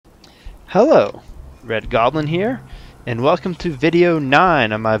Hello, Red Goblin here, and welcome to video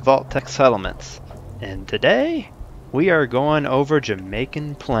 9 of my VaultTech settlements. And today, we are going over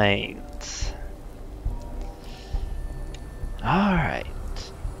Jamaican Plains. Alright.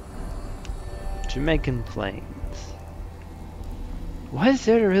 Jamaican Plains. What is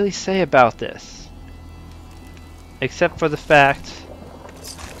there to really say about this? Except for the fact...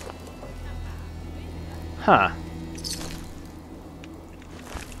 Huh.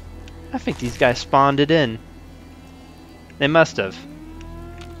 I think these guys spawned it in. They must have.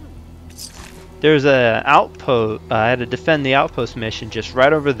 There's a outpost. I had to defend the outpost mission just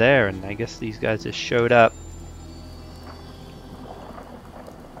right over there, and I guess these guys just showed up.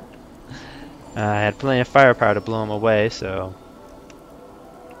 I had plenty of firepower to blow them away, so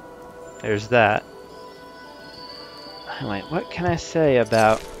there's that. Anyway, what can I say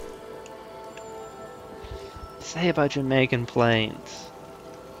about Jamaican Plains?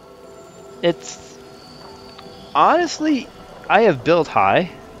 It's honestly, I have built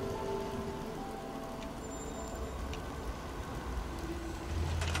high.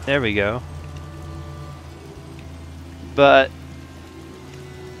 There we go. But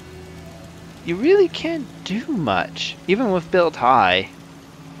you really can't do much, even with built high.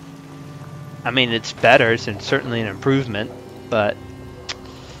 I mean, it's better, it's certainly an improvement, but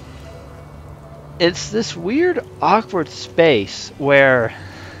it's this weird, awkward space where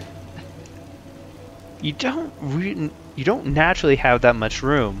you don't naturally have that much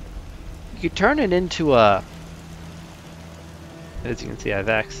room. You could turn it into a, as you can see, I've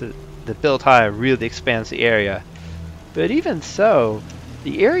exited the build high really expands the area, but even so,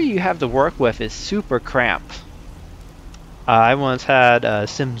 the area you have to work with is super cramped. I once had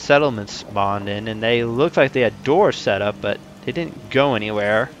some settlements spawned in, and they looked like they had doors set up, but they didn't go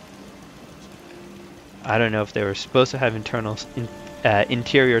anywhere. I don't know if they were supposed to have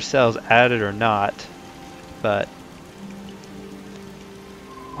interior cells added or not. But,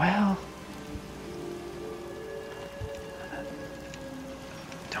 well,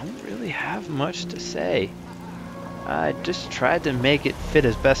 don't really have much to say. I just tried to make it fit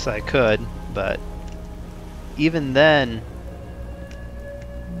as best I could, but even then,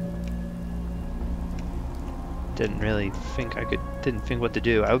 didn't think what to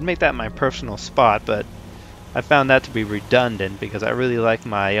do. I would make that my personal spot, but I found that to be redundant because I really like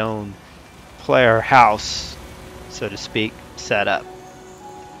my own player house, so to speak, set up.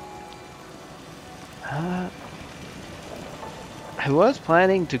 I was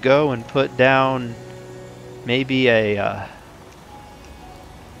planning to go and put down maybe a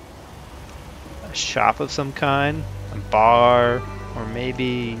shop of some kind, a bar, or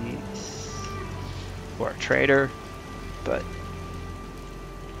maybe or a trader, but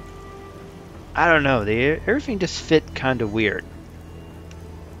I don't know. Everything just fit kind of weird.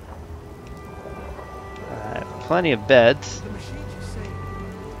 Plenty of beds.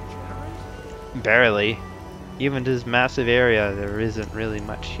 Barely. Even to this massive area, there isn't really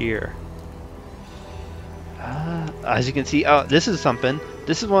much here. As you can see, oh, this is something.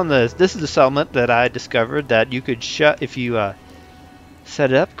 This is this is the settlement that I discovered that you could shut if you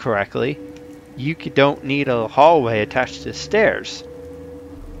set it up correctly. You don't need a hallway attached to stairs.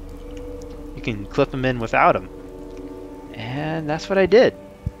 You can clip them in without them, and that's what I did.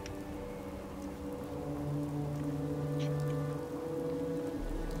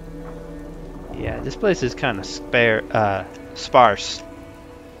 Yeah, this place is kind of sparse.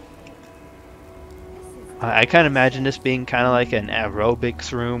 I kind of imagine this being kind of like an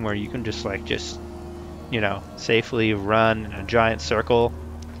aerobics room where you can just you know, safely run in a giant circle.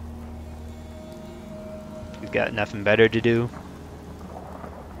 You've got nothing better to do.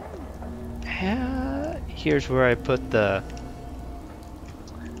 Here's where I put the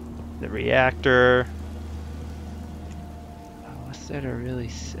reactor. What's there to really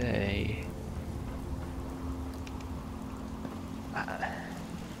say?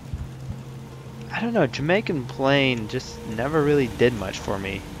 I don't know, Jamaican Plain just never really did much for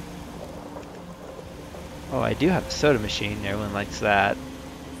me. Oh, I do have a soda machine, everyone likes that.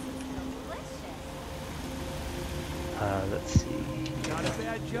 Let's see. Not a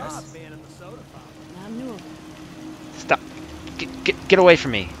bad job, man, in the soda fountain. I'm new. Stop! Get away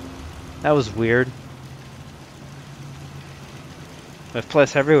from me! That was weird. With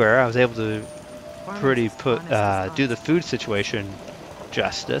plus everywhere, I was able to do the food situation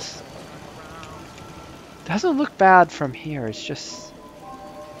justice. Doesn't look bad from here. It's just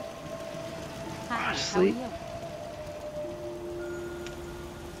honestly.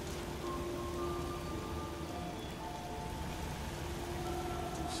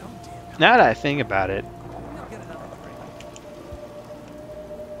 Now that I think about it,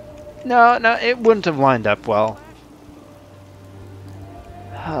 No, no, it wouldn't have lined up well.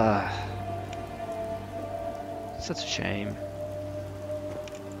 Such a shame.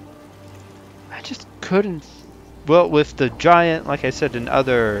 I just couldn't. Well, with the giant, like I said in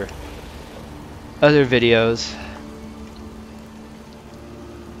other videos,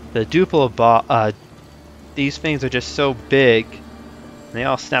 the Duplo these things are just so big, and they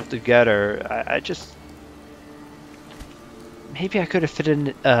all snap together. I just maybe I could have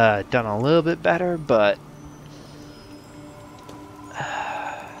done a little bit better, but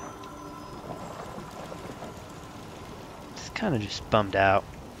just kind of just bummed out.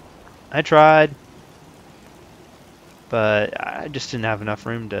 I tried, but I just didn't have enough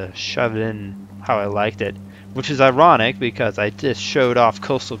room to shove it in how I liked it, which is ironic because I just showed off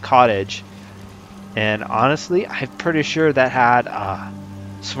Coastal Cottage, and honestly, I'm pretty sure that had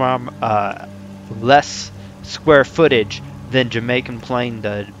less square footage than Jamaican Plain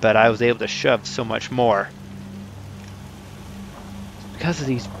did, but I was able to shove so much more because of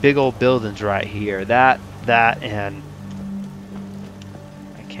these big old buildings right here. That, and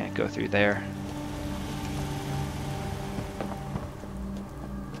I can't go through there.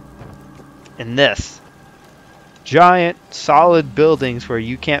 And this giant solid buildings where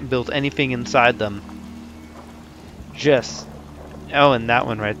you can't build anything inside them. Just, oh, and that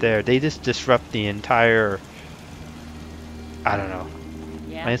one right there, they just disrupt the entire, I don't know,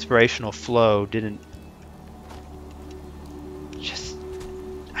 Yeah. my inspirational flow didn't,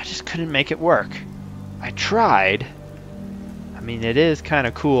 I just couldn't make it work. I tried. I mean, it is kind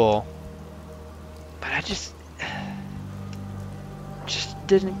of cool, but I just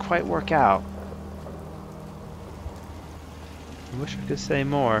didn't quite work out. I wish I could say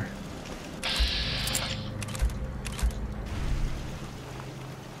more.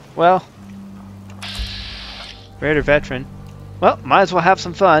 Well, Raider veteran. Well, might as well have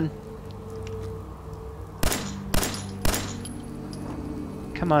some fun.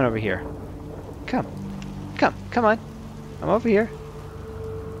 Come on over here. Come on. I'm over here.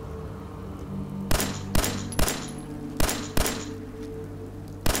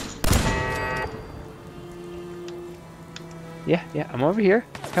 Yeah, I'm over here.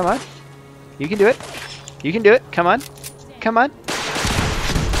 Come on. You can do it. You can do it. Come on. Come on.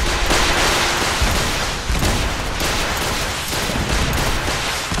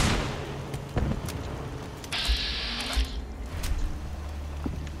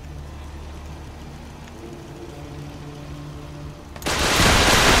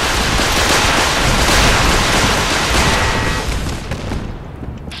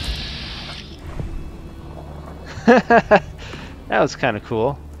 That was kind of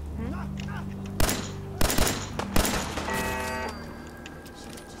cool.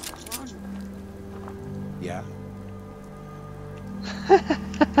 Yeah.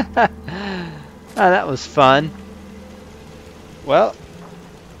 That was fun. Well,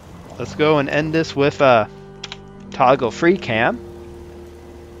 let's go and end this with a toggle free cam.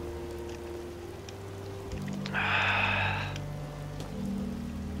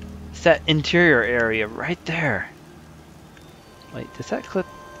 It's that interior area right there. Wait, does that clip?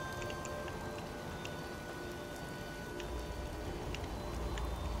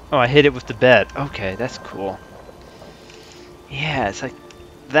 Oh, I hit it with the bed. Okay, that's cool. Yeah, it's like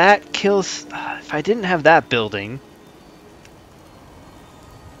that kills. If I didn't have that building,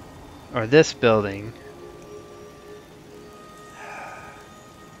 or this building,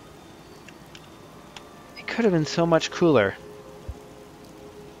 it could have been so much cooler.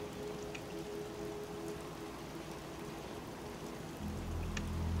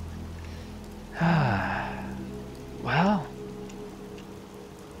 Well,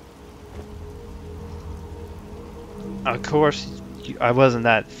 of course, I wasn't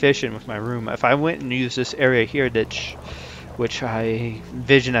that efficient with my room. If I went and used this area here, which I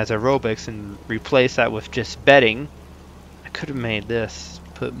envision as aerobics, and replace that with just bedding, I could have made this.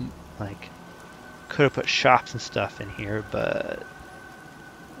 Could have put shops and stuff in here, but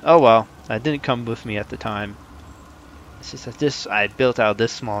oh well, that didn't come with me at the time. It's just that I built out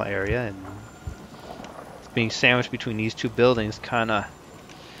this small area, and being sandwiched between these two buildings kind of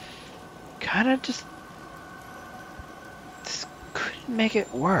just couldn't make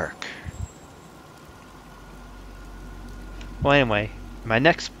it work. Well, anyway, my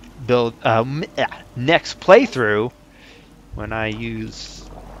next next playthrough, when I use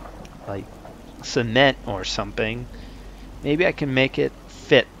like cement or something, maybe I can make it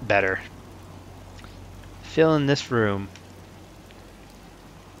fit better. Fill in this room.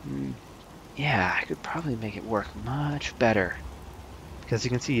 Yeah, I could probably make it work much better. Because you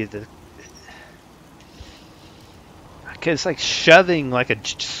can see It's like shoving like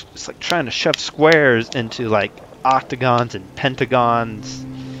it's like trying to shove squares into like octagons and pentagons.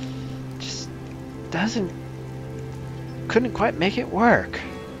 Just couldn't quite make it work.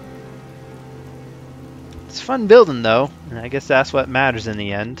 It's fun building though, and I guess that's what matters in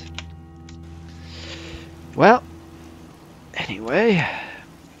the end. Well, anyway.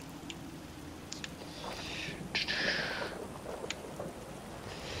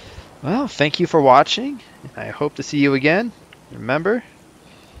 Well, thank you for watching. I hope to see you again. Remember,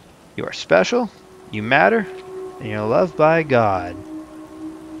 you are special, you matter, and you're loved by God.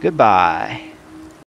 Goodbye.